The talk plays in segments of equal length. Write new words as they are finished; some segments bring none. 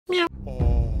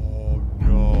Oh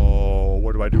no.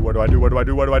 What do I do? What do I do? What do I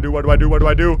do? What do I do? What do I do? What do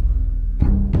I do?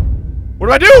 What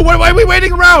do I do? Why are we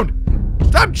waiting around?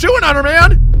 Stop chewing on her,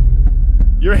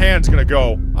 man! Your hand's gonna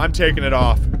go. I'm taking it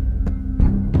off.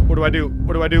 What do I do?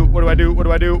 What do I do? What do I do? What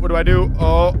do I do? What do I do?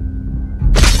 Oh.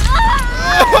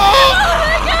 Oh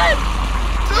my god!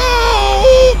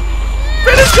 Oh!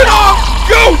 Finish it off!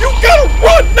 Go! You gotta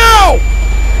run now!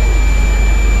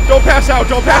 Don't pass out!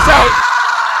 Don't pass out!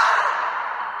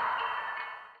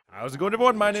 How's it going,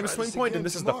 everyone? My name is SwingPoynt, and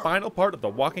this is the final part of The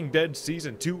Walking Dead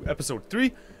Season 2, Episode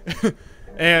 3.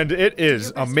 And it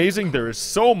is amazing. There is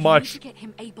so much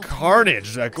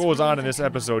carnage that goes on in this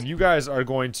episode. You guys are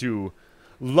going to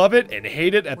love it and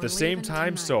hate it at the same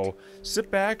time, so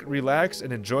sit back, relax,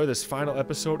 and enjoy this final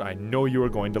episode. I know you are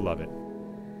going to love it.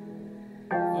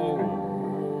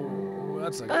 Oh,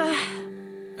 that's like...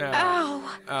 Ow.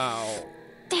 Ow.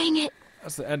 Dang it.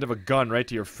 That's the end of a gun right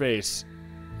to your face.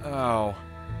 Ow.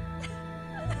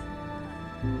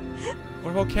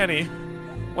 What about Kenny?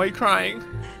 Why are you crying?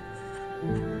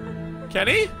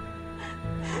 Kenny?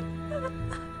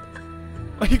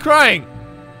 Why are you crying?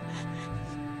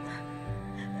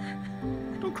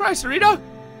 Don't cry, Sarita!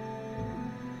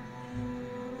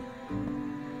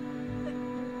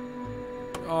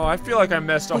 Oh, I feel like I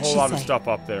messed a whole lot of stuff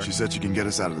up there. She said she can get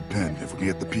us out of the pen if we can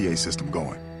get the PA system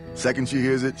going. Second she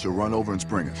hears it, she'll run over and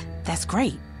spring us. That's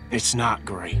great. It's not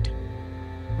great.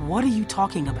 What are you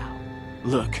talking about?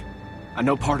 Look, I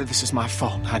know part of this is my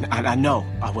fault. I know.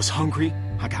 I was hungry,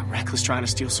 I got reckless trying to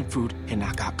steal some food, and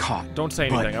I got caught. Don't say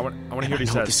anything. I want to hear what he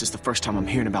says. This is the first time I'm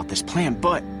hearing about this plan,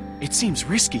 but it seems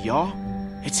risky, y'all.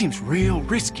 It seems real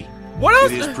risky. What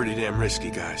else? It is pretty damn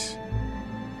risky, guys.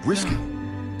 Risky?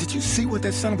 Did you see what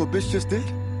that son of a bitch just did?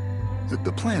 Look,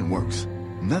 the plan works.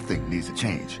 Nothing needs to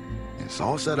change. It's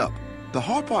all set up. The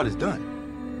hard part is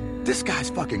done. This guy's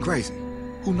fucking crazy.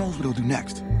 Who knows what he'll do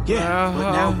next? Yeah,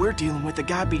 but now we're dealing with a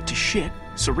guy beat to shit,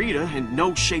 Sarita in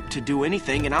no shape to do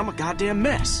anything, and I'm a goddamn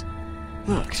mess.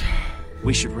 Look,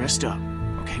 we should rest up,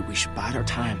 okay? We should bide our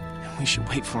time, and we should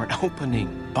wait for an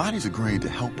opening. Bonnie's agreed to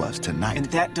help us tonight. And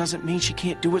that doesn't mean she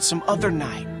can't do it some other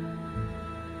night.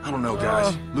 I don't know,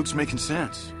 guys. Luke's making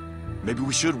sense. Maybe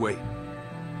we should wait.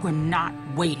 We're not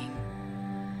waiting.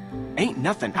 Ain't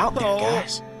nothing out there,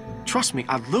 guys. Trust me,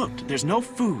 I looked. There's no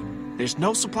food. There's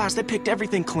no supplies. They picked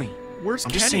everything clean. Where's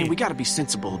I'm Kenny? just saying, we gotta be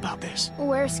sensible about this.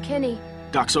 Where's Kenny?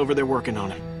 Doc's over there working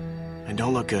on him. And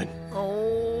don't look good.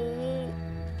 Oh.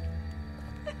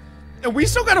 And we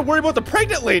still gotta worry about the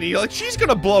pregnant lady. Like, she's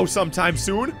gonna blow sometime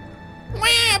soon.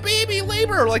 Wah, baby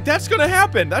labor. Like, that's gonna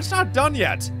happen. That's not done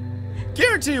yet.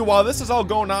 Guarantee you, while this is all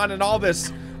going on and all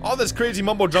this crazy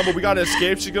mumbo jumbo, we gotta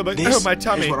escape. She's gonna be like, oh, my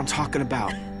tummy. This is what I'm talking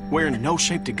about. We're in no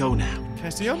shape to go now. Can I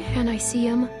see him? Can I see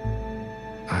him?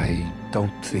 I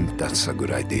don't think that's a good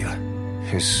idea.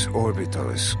 His orbital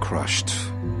is crushed.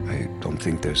 I don't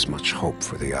think there's much hope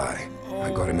for the eye.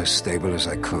 I got him as stable as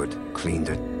I could, cleaned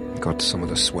it, got some of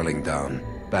the swelling down,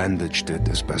 bandaged it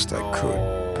as best I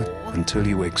could. But until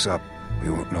he wakes up, we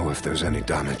won't know if there's any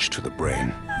damage to the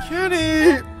brain.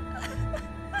 Kenny!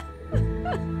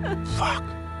 Fuck.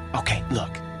 Okay,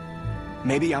 look.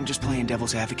 Maybe I'm just playing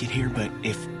devil's advocate here, but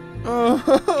if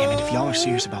y'all are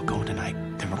serious about going tonight,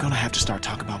 then we're gonna have to start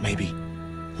talking about maybe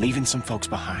leaving some folks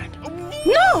behind.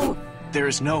 No! There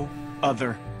is no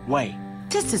other way.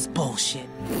 This is bullshit.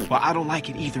 Well, I don't like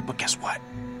it either, but guess what?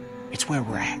 It's where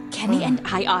we're at. Kenny and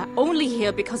I are only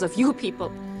here because of you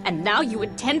people, and now you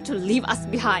intend to leave us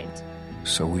behind.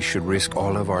 So we should risk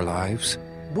all of our lives?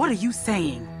 What are you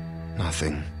saying?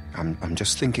 Nothing. I'm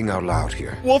just thinking out loud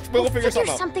here. We'll figure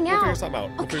something out. out.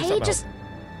 Okay, just...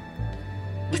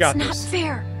 We got it's this. not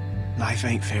fair. Life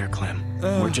ain't fair, Clem.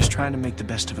 We're just trying to make the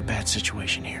best of a bad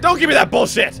situation here. Don't give me that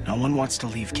bullshit! No one wants to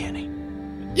leave Kenny.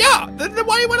 Yeah! Then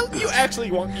why you want to... You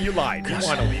actually want... You lied. You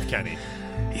want to leave Kenny.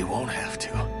 You won't have to.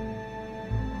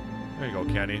 There you go,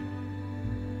 Kenny.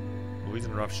 Well, he's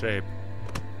in rough shape.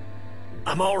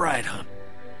 I'm all right, hon.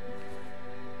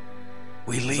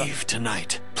 We leave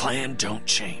tonight. Plan don't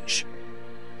change.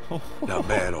 Not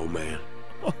bad, old man.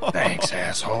 Thanks,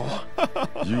 asshole.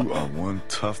 You are one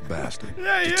tough bastard.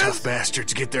 Yeah, he The is. tough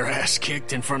bastards get their ass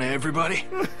kicked in front of everybody.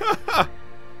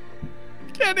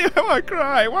 Kenny, I want to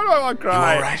cry. Why do I want to You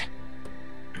cry? all right?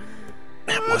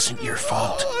 That wasn't your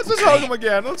fault. Let's just okay? hug him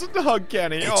again. Let's just hug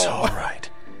Kenny. It's all right.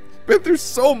 Been through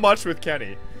so much with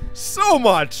Kenny. So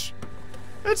much.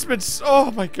 It's been so...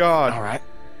 Oh, my God. All right.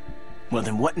 Well,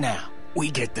 then what now? We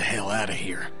get the hell out of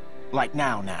here. Like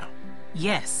now.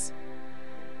 Yes.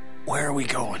 Where are we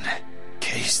going? In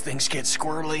case things get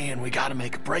squirrely and we gotta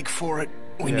make a break for it,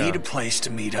 we Yeah. need a place to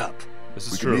meet up. This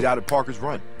is We true. can meet out at Parker's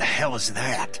Run. The hell is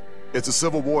that? It's a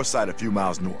Civil War site a few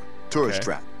miles north. Tourist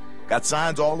trap. Got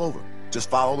signs all over. Just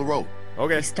follow the road.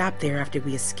 Okay. We stopped there after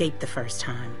we escaped the first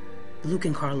time. Luke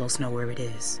and Carlos know where it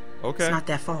is. Okay. It's not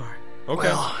that far. Okay.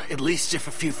 Well, at least if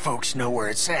a few folks know where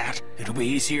it's at, it'll be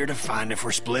easier to find if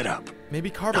we're split up. Maybe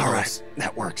Carver All knows. right,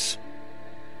 that works.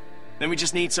 Then we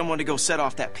just need someone to go set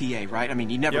off that PA, right? I mean,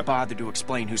 you never Yep. bothered to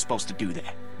explain who's supposed to do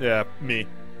that. Yeah, me.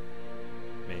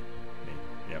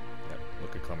 Yep.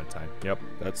 Look at Clementine. Yep,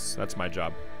 that's my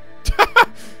job.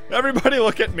 Everybody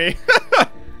look at me.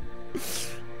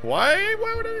 Why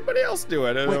would anybody else do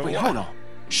it? Wait, hold on.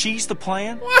 She's the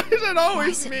plan? Why is it Why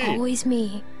always is me? it always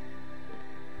me?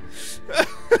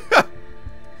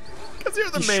 Because you're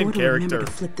the Be main sure to character. remember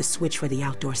to flip the switch for the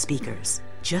outdoor speakers.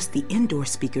 Just the indoor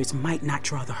speakers might not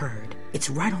draw the herd. It's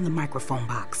right on the microphone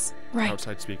box. Right.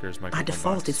 Outside speakers, By microphone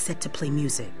default, box. it's set to play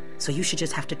music, so you should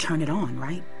just have to turn it on,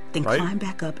 right? Then Right. climb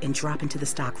back up and drop into the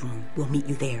stockroom. We'll meet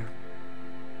you there.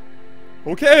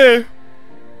 Okay.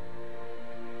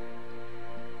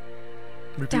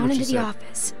 Repeat Down what you into the said.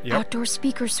 office. Yep. Outdoor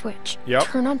speaker switch. Yep.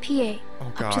 Turn on PA. Oh,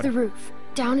 Up God. to the roof.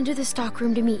 Down into the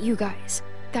stockroom to meet you guys.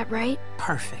 That right?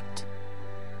 Perfect.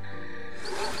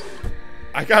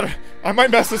 I might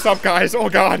mess this up, guys. Oh,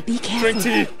 God. Be careful.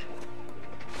 Drink tea.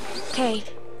 Okay.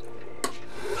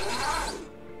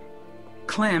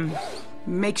 Clem,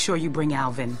 make sure you bring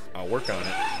Alvin. I'll work on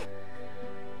it.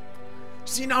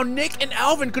 See, now Nick and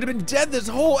Alvin could have been dead this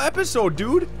whole episode,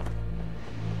 dude.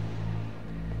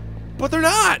 But they're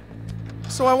not.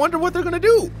 So I wonder what they're gonna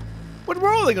do. What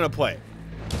role are they gonna play?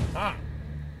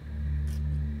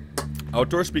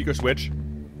 Outdoor speaker switch.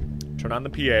 Turn on the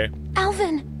PA.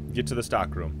 Alvin! Get to the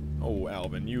stockroom. Oh,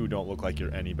 Alvin, you don't look like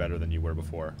you're any better than you were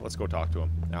before. Let's go talk to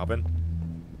him. Alvin?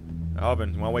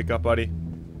 Alvin, you wanna wake up, buddy?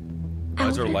 Why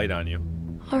is there a Alvin? light on you?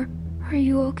 Are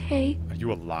you okay? Are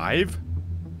you alive?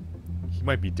 He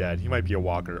might be dead. He might be a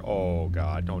walker. Oh,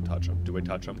 God. Don't touch him. Do I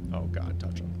touch him? Oh, God.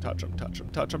 Touch him. Touch him. Touch him.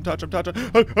 Touch him. Touch him. Touch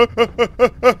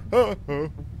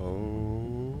him.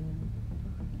 Oh.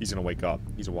 He's gonna wake up.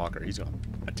 He's a walker. He's gonna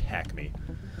attack me.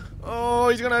 Oh,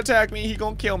 he's gonna attack me. He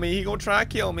gonna kill me. He gonna try to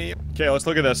kill me. Okay, let's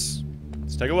look at this.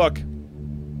 Let's take a look.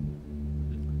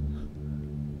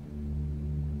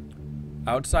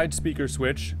 Outside speaker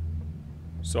switch.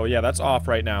 So, yeah, that's off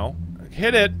right now.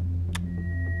 Hit it.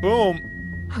 Boom.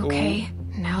 Okay.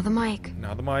 Now the mic.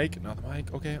 Now the mic. Now the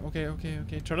mic. Okay.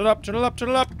 Turn it up. Turn it up. Turn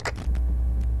it up.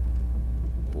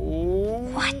 Oh.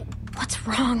 What? What's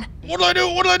wrong? What do I do?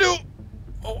 What do I do?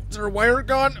 Oh, is there a wire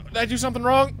gone? Did I do something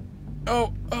wrong?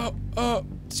 Oh,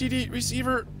 CD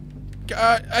receiver.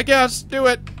 I guess. Do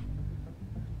it.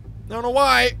 I don't know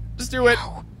why. Just do it.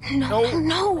 No.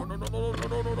 No.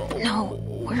 No.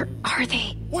 Where are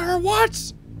they? Where?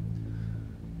 What?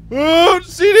 Oh,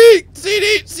 CD.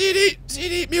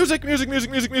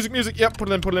 Music. Yep, put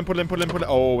it in.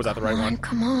 Oh, was that the right one?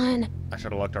 Come on. I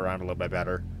should have looked around a little bit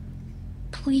better.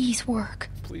 Please work.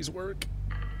 Please work.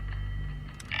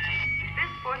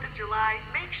 This 4th of July,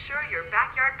 make sure your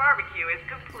backyard barbecue is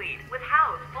complete with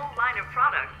Howe's full line of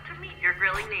products to meet your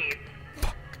grilling needs.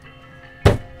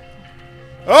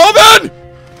 Alvin!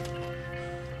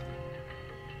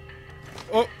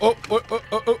 Oh,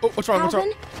 what's wrong?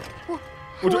 Alvin?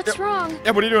 What's wrong?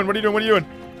 Yeah, what are you doing?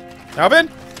 Alvin?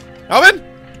 Alvin?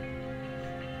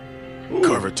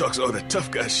 Carver talks all that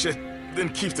tough guy shit, then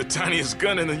keeps the tiniest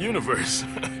gun in the universe.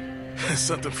 There's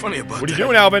something funny about that. What are you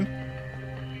doing, Alvin?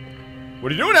 What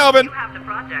are you doing, Alvin? You have the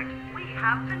project. We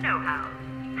have the know-how.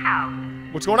 How?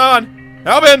 What's going on?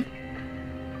 Alvin?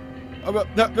 Can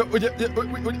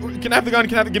I have the gun?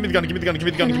 Give me the gun. Can I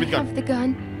have the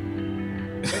gun?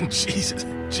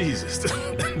 Jesus.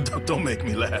 Don't make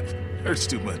me laugh. Hurts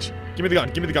too much. Give me the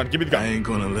gun. I ain't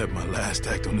gonna let my last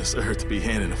act on this earth be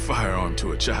handing a firearm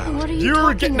to a child. What are you You're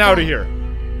talking getting about? out of here.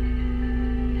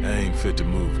 I ain't fit to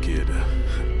move, kid.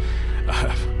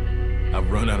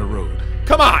 I've run out of road.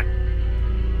 Come on.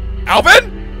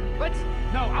 Alvin? Let's...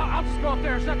 No, I'll just go up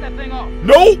there and shut that thing off.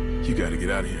 No. You gotta get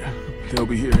out of here. They'll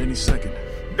be here any second.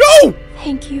 No.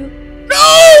 Thank you.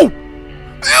 No.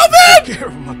 Alvin! Take care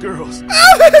of my girls.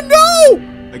 Alvin,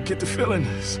 no! I get the feeling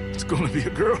it's gonna be a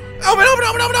girl. Alvin!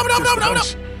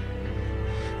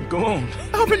 Go on.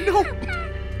 Alvin, no!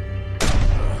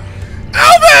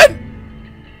 Alvin!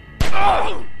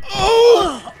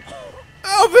 Oh!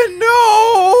 Alvin,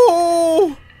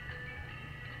 no!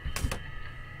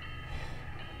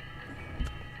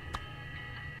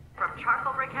 From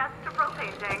charcoal briquettes to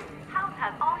propane tanks, House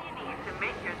has all you need to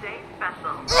make your day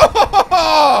special.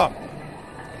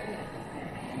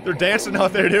 They're dancing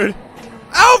out there, dude.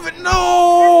 Alvin,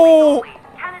 no!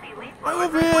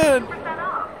 Alvin!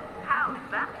 Off. House,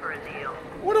 that's for a deal.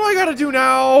 What do I gotta do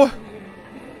now?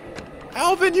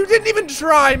 Alvin, you didn't even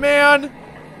try, man!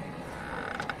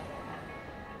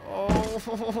 Oh,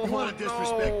 You want to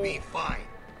disrespect no. me? Fine.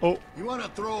 Oh. You want to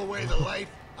throw away the life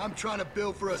I'm trying to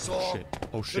build for us all? Shit.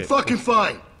 Oh, shit. Then fucking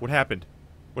fine. What happened?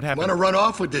 What happened? Want to run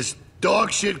off with this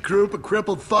dog shit group of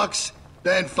crippled fucks?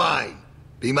 Then fine.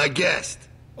 Be my guest.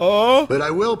 Oh. But I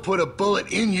will put a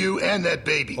bullet in you and that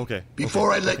baby. Okay.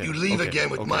 Before okay, I let okay, you leave okay, again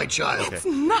with okay, my child. okay. It's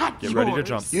not Get yours. ready to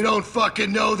jump. You don't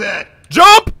fucking know that.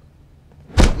 Jump!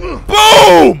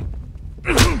 Boom!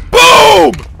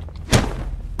 Boom!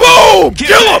 Boom!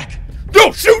 Kill him!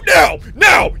 No, shoot now!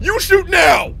 Now! You shoot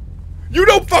now! You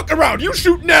don't fuck around! You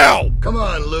shoot now! Come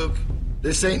on, Luke.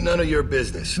 This ain't none of your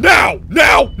business. Now!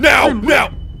 Now! Now!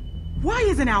 Now! Why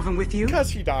isn't Alvin with you? Because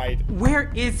he died.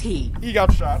 Where is he? He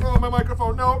got shot. Oh, my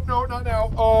microphone. No, no, not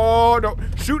now. Oh, no.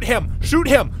 Shoot him. Shoot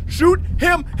him. Shoot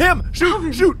him. Him. Shoot.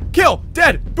 Alvin. Shoot. Kill.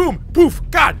 Dead. Boom. Poof.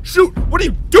 God. Shoot. What are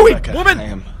you doing, Rebecca,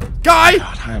 woman? Guy.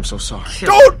 God, I am so sorry.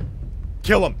 Don't.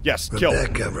 Kill him. Yes. Kill.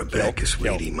 Rebecca,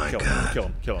 sweetie, my God. Kill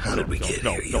him. Kill him. How did we get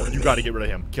no, here, you no, and you me? got to get rid of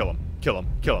him. Kill him. Kill him.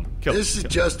 Kill him. Kill him. This is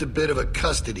just a bit of a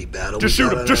custody battle. Just we shoot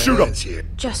got him. on Just our shoot him. hands here.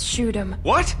 Just shoot him.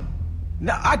 What?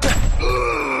 No,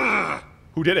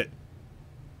 Who did it?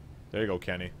 There you go,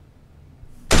 Kenny.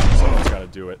 Someone's got to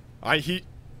do it.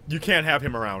 You can't have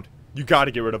him around. You got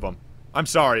to get rid of him. I'm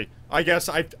sorry. I guess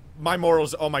my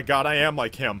morals. Oh my God, I am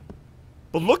like him.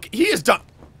 But look, he is done.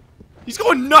 He's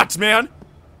going nuts, man.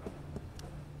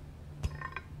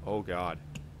 Oh God.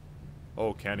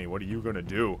 Oh, Kenny, what are you gonna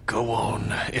do? Go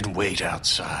on and wait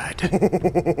outside.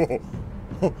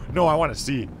 No, I want to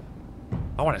see.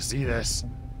 I want to see this.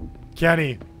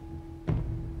 Kenny.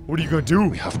 What are you gonna do?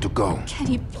 We have to go.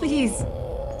 Kenny, please.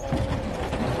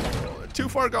 Too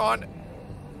far gone.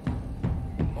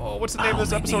 Oh, what's the name of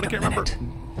this episode? I can't remember.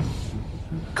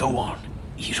 Go on.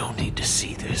 You don't need to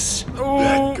see this. Oh.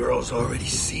 That girl's already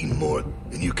seen more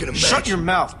than you can imagine. Shut your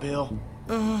mouth, Bill.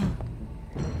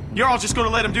 You're all just gonna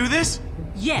let him do this?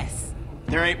 Yes.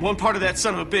 There ain't one part of that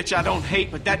son of a bitch I don't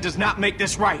hate, but that does not make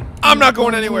this right. I'm not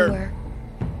going anywhere.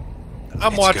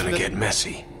 I'm watching It's gonna it. get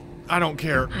messy. I don't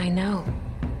care. I know.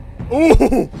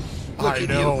 Ooh! Look I at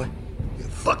know. you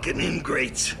fucking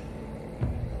ingrates.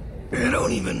 I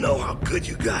don't even know how good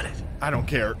you got it. I don't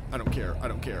care. I don't care. I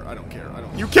don't care. I don't care. I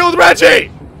don't. You killed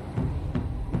Reggie!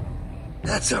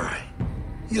 That's alright.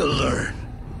 You'll learn.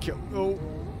 No.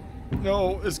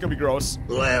 No, it's gonna be gross.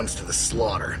 Lambs to the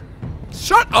slaughter.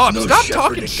 Shut up! No Stop shepherd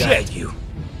talking to guide shit! You.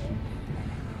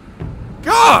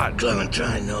 God!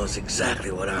 Clementine knows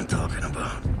exactly what I'm talking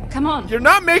about. Come on. You're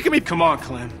not making me. Come on,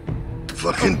 Clem.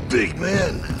 Fucking big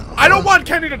man. I don't want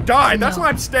Kenny to die. That's why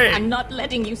I'm staying. I'm not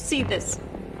letting you see this.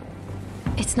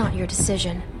 It's not your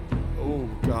decision. Oh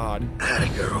God.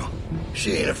 Atta girl.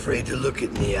 She ain't afraid to look it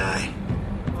in the eye.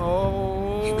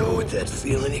 Oh. You go with that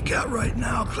feeling you got right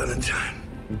now, Clementine.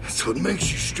 That's what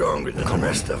makes you stronger than the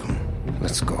rest of them.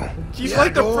 Let's go. He's Yeah,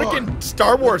 like the go freaking on.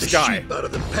 Star Wars Let the guy. sheep out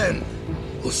of the pen.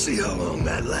 We'll see how long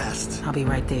that lasts. I'll be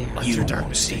right there. You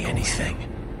won't see anything.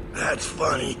 That's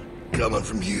funny, coming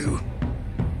from you.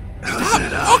 How's Stop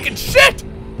that talking shit!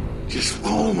 Just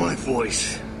follow my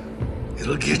voice.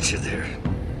 It'll get you there.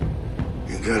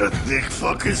 You got a thick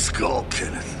fucking skull,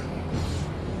 Kenneth.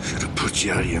 Should have put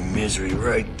you out of your misery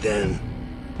right then.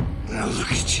 Now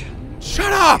look at you.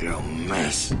 Shut up! You're a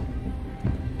mess.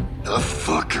 The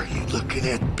fuck are you looking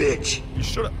at, bitch? You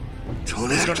should have.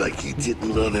 Don't act like you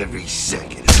didn't love every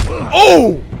second.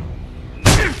 Oh!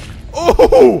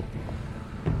 Oh!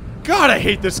 God, I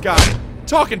hate this guy.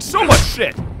 Talking so much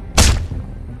shit.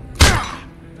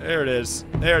 There it is.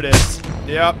 There it is.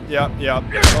 Yep.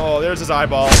 Oh, there's his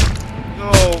eyeball.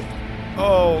 Oh.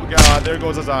 Oh, God. There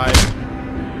goes his eye.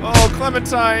 Oh,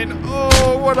 Clementine.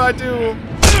 Oh, what'd I do?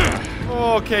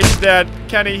 Oh, okay, he's dead.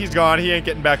 Kenny, he's gone. He ain't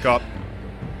getting back up.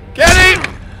 Kenny!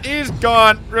 He's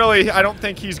gone. Really, I don't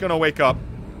think he's gonna wake up.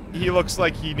 He looks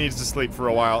like he needs to sleep for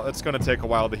a while. It's gonna take a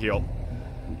while to heal.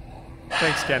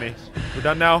 Thanks, Kenny. We're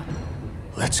done now?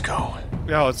 Let's go.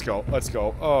 Yeah, let's go. Let's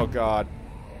go. Oh, God.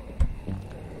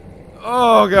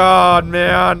 Oh, God,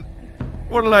 man.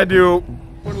 What did I do?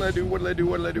 What did I do? What did I do?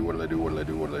 What did I do? What did I do? What did I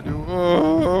do? What did I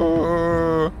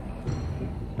do?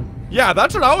 Yeah,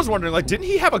 that's what I was wondering. Like, didn't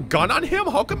he have a gun on him?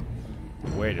 How come?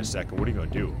 Wait a second. What are you gonna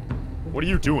do? What are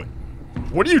you doing?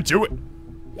 What are you doing?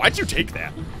 Why'd you take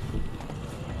that?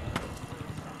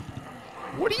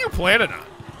 What are you planning on?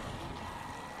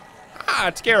 Ah,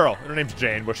 it's Carol. Her name's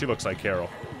Jane, but she looks like Carol.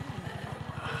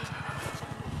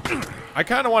 I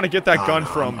kind of want to get that gun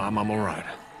from I'm all right.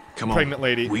 Come on. pregnant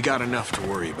lady. We got enough to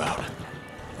worry about.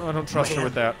 Oh, I don't trust her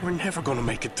with that. We're never gonna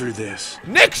make it through this.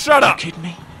 Nick, shut up! You kidding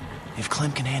me? If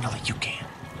Clem can handle it, you can.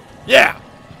 Yeah!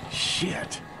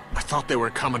 Shit. I thought they were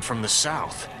coming from the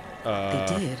south. They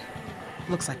did.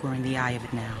 Looks like we're in the eye of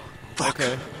it now. Fuck.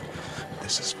 Okay.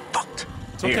 This is fucked.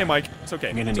 It's okay, Here. Mike. It's okay.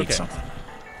 I'm gonna It's need okay. something.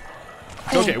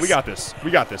 It's okay. We got this.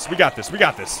 We got this. We got this. We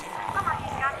got this.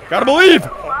 Gotta believe!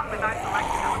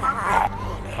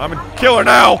 I'm a killer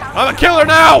now! I'm a killer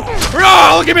now!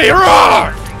 Roar! Look at me!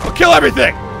 Roar! I'll kill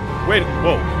everything! Wait,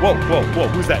 whoa, whoa, whoa, whoa.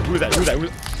 Who's that? Who's that? Who's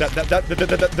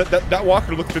that? That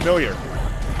walker looked familiar.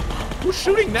 Who's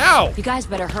shooting now? You guys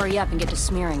better hurry up and get to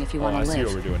smearing if you want to I live. see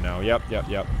what we're doing now.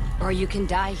 Yep. Or you can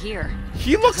die here.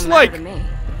 He looks Doesn't matter like... to me.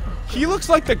 He looks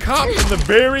like the cop from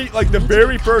the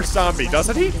very first zombie,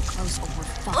 doesn't he?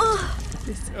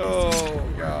 Oh,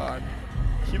 God.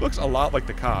 He looks a lot like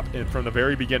the cop from the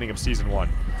very beginning of season 1.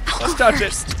 Let's touch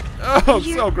it. Oh,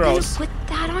 You're so gross. gonna put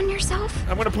that on yourself?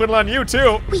 I'm gonna put it on you,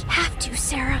 too. We have to,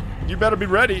 Sarah. You better be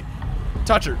ready.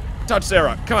 Touch her. Touch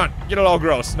Sarah. Come on. Get it all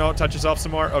gross. No, touch yourself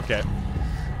some more. Okay.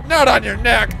 Not on your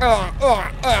neck. Okay,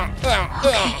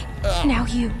 now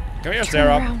you. Come here, Turn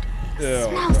Sarah. around. Ew,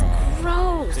 Smells God.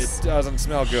 gross. It doesn't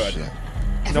smell good. No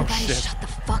Everybody shit. shut the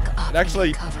fuck up. It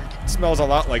actually smells a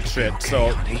lot like shit,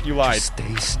 so you lied.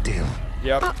 Stay still.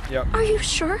 Yep. Are you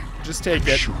sure? Just take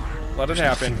it. Sure. Let it There's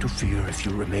happen. nothing to fear if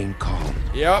you remain calm.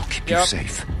 Yep. I'll keep you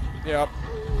safe. Yep.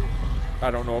 I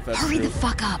don't know if that's Hurry true. the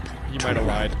fuck up. You might have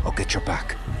lied. I'll get your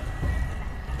back.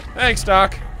 Thanks,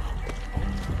 Doc.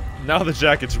 Now the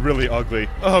jacket's really ugly.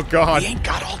 Oh, God. We ain't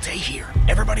got all day here.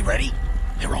 Everybody ready?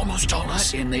 They're almost on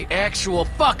us. What in the actual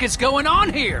fuck is going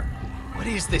on here? What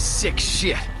is this sick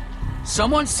shit?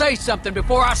 Someone say something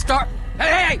before I start.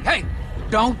 Hey!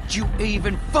 Don't you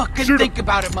even fucking think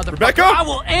about it, motherfucker. Rebecca? I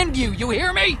will end you. You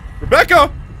hear me? Rebecca!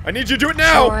 I need you to do it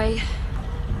now!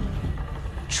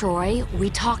 Troy, we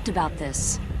talked about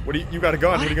this. What do you got a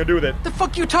gun. What are you gonna do with it? The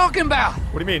fuck you talking about?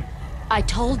 What do you mean? I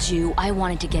told you I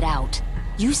wanted to get out.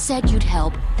 You said you'd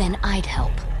help, then I'd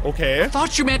help. Okay. I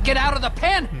thought you meant get out of the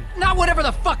pen, not whatever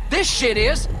the fuck this shit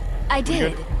is. I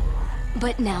did.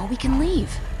 But now we can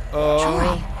leave.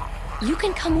 Troy, you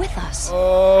can come with us.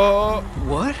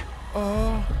 What?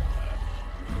 Well,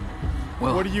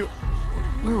 what do you...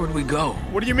 Where would we go?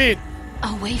 What do you mean?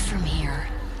 Away from here.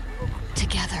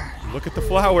 Together. Look at the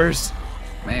flowers.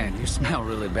 Man, you smell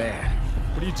really bad.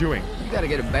 What are you doing? You gotta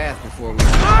get a bath before we...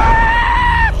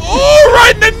 Oh,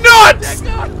 right in the nuts!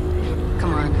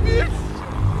 Come on.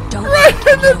 Don't right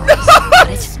in the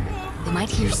nuts! They might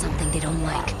hear something they don't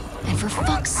like. And for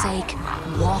fuck's sake,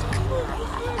 walk.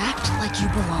 Act like you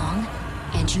belong,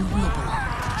 and you will belong.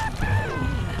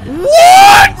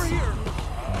 What?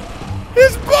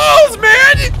 His balls,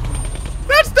 man!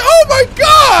 That's the... Oh my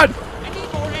God! I need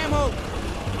more ammo.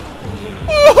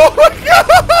 Oh my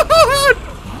God!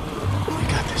 We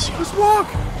got this. Just walk.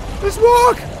 Just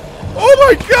walk. Oh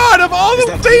my God! Of all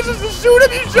the places to shoot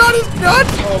him, you shot his nuts!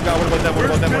 Oh God! What about them? What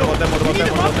about them? What about them? What about them?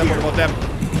 What about them? What about them?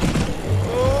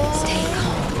 Stay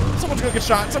calm. Someone's gonna get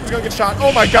shot. Someone's gonna get shot.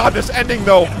 Oh my God! This ending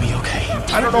though. It'll be okay.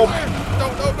 I don't know.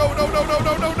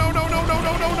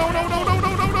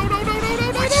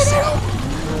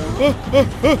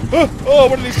 Oh,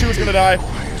 one of these two is gonna die.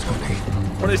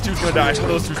 One of these two is gonna die. One of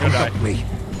those two is gonna die. Help me.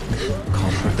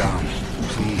 Calm her down.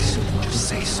 Please, just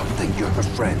say something. You're her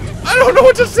friend. I don't know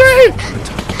what to say!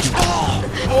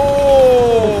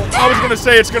 Oh! I was gonna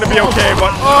say it's gonna be okay,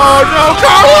 but... Oh no,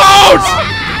 Carlos!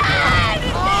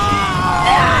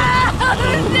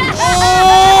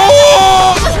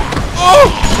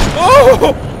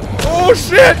 Oh! Oh,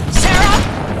 shit! Sarah!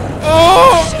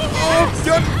 Oh!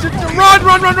 Run!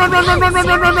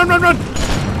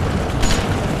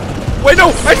 Wait, no!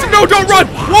 I said no, don't run!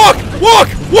 Walk!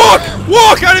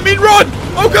 I didn't mean run!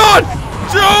 Oh God!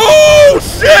 Oh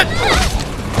shit!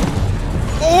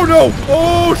 Oh no!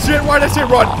 Oh shit! Why did I say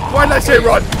run?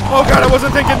 Oh God, I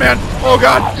wasn't thinking, man. Oh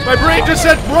God, my brain just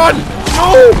said run!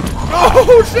 No!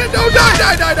 Oh shit! No! Die!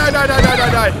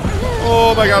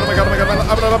 Oh my God!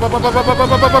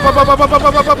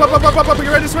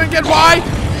 Get ready to swing again. Why?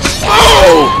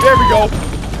 Oh! There we go.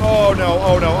 Oh no!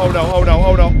 Oh no!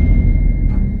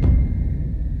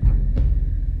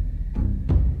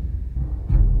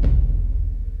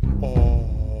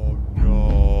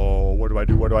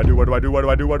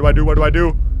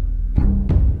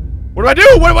 What do I do?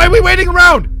 Why are we waiting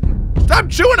around? Stop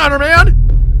chewing on her, man!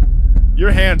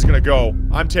 Your hand's gonna go.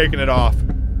 I'm taking it off.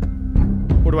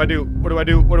 What do I do?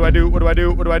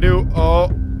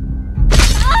 Oh.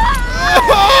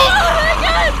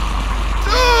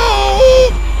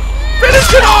 Oh!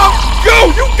 Finish it off! Go!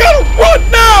 You gotta run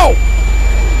now!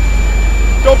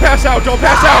 Don't pass out!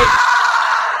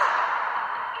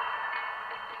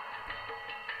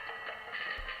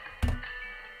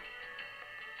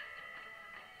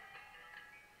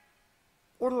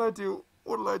 What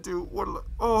What'll I do?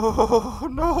 Oh,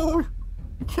 no.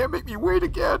 You can't make me wait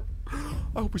again.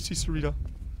 I hope we see Sarita.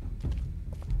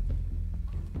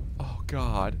 Oh,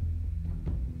 God.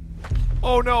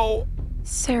 Oh, no.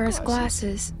 Sarah's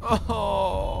glasses.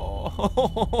 Oh.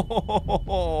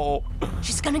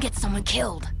 She's gonna get someone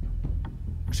killed.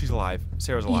 She's alive.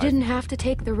 Sarah's alive. You didn't have to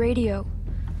take the radio.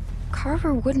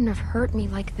 Carver wouldn't have hurt me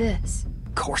like this.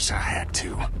 Of course I had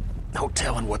to. No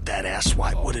telling what that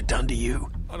asswipe would have done to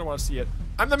you. I don't want to see it.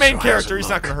 I'm the main character. He's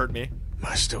not going to hurt me. Am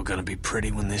I still going to be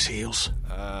pretty when this heals?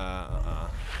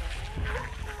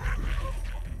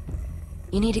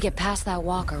 You need to get past that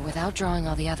walker without drawing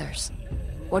all the others.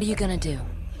 What are you gonna do?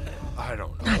 I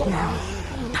don't know. Not now.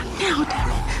 Not now, damn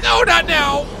it. No, not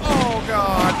now! Oh,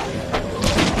 God.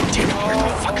 Damn it, where the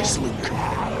fuck is Luke?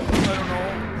 I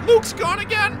don't know. Luke's gone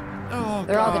again? Oh,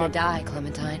 They're God. all gonna die,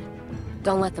 Clementine.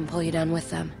 Don't let them pull you down with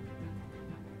them.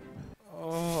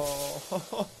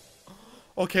 Oh.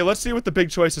 Okay, let's see what the big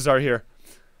choices are here.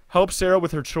 Help Sarah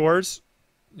with her chores.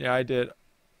 Yeah, I did.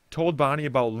 Told Bonnie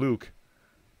about Luke.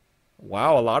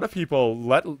 Wow, a lot of people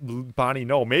let Bonnie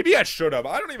know. Maybe I should have.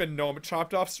 I don't even know. I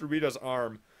chopped off Sarita's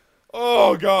arm.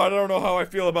 Oh, God, I don't know how I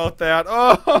feel about that.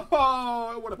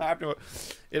 Oh, what would have happened?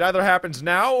 It either happens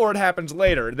now or it happens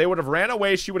later. They would have ran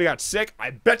away. She would have got sick.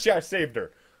 I bet you I saved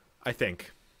her. I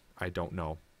think. I don't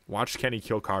know. Watched Kenny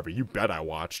kill Carver. You bet I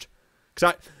watched.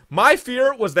 My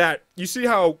fear was that, you see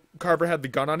how Carver had the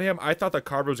gun on him? I thought that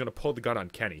Carver was going to pull the gun on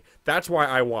Kenny. That's why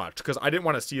I watched, because I didn't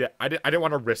want to see that. I didn't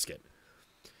want to risk it.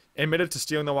 Admitted to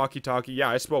stealing the walkie-talkie. Yeah,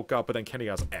 I spoke up, but then Kenny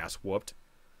got his ass whooped.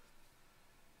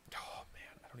 Oh, man.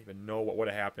 I don't even know what would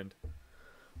have happened.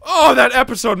 Oh, that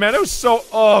episode, man. It was so...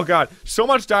 Oh, God. So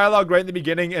much dialogue right in the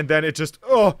beginning, and then it just...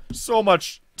 Oh, so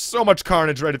much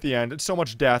carnage right at the end. And so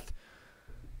much death.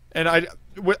 And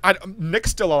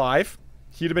Nick's still alive.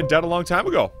 He'd have been dead a long time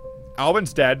ago.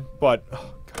 Alvin's dead, but...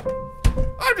 Oh, God.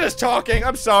 I'm just talking.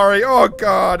 I'm sorry. Oh,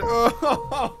 God. Oh.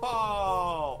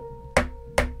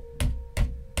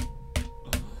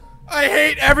 I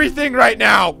hate everything right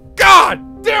now.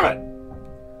 God damn it.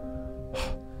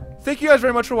 Thank you guys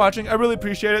very much for watching. I really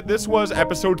appreciate it. This was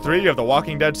episode 3 of The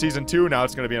Walking Dead Season 2. Now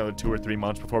it's going to be another 2 or 3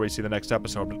 months before we see the next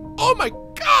episode. But, oh, my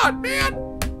God,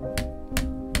 man.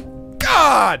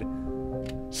 God.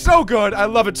 So good. I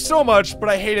love it so much, but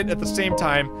I hate it at the same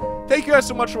time. Thank you guys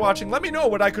so much for watching. Let me know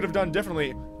what I could have done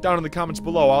differently down in the comments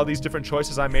below. All these different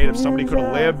choices I made. If somebody could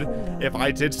have lived. If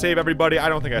I did save everybody. I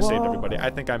don't think I saved everybody. I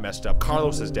think I messed up.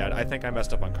 Carlos is dead. I think I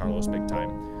messed up on Carlos big time.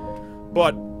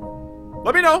 But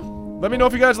let me know. Let me know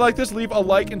if you guys like this. Leave a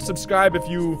like and subscribe if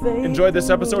you enjoyed this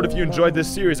episode. If you enjoyed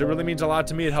this series. It really means a lot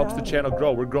to me. It helps the channel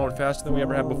grow. We're growing faster than we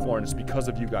ever have before. And it's because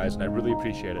of you guys. And I really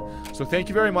appreciate it. So thank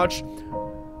you very much.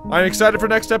 I'm excited for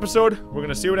next episode. We're going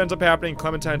to see what ends up happening.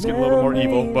 Clementine's getting a little bit more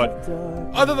evil. But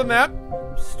other than that,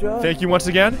 thank you once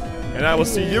again. And I will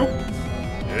see you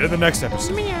in the next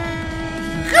episode.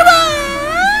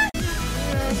 Goodbye!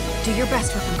 Do your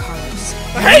best with them, Carlos.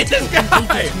 I hate this guy! To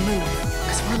move,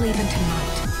 because we're leaving tonight.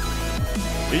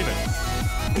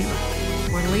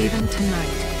 We're leaving tonight.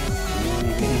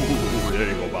 Ooh, there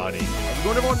you go, Bonnie. How's it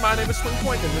going, everyone? My name is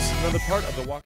SwingPoynt, and this is another part of the Walking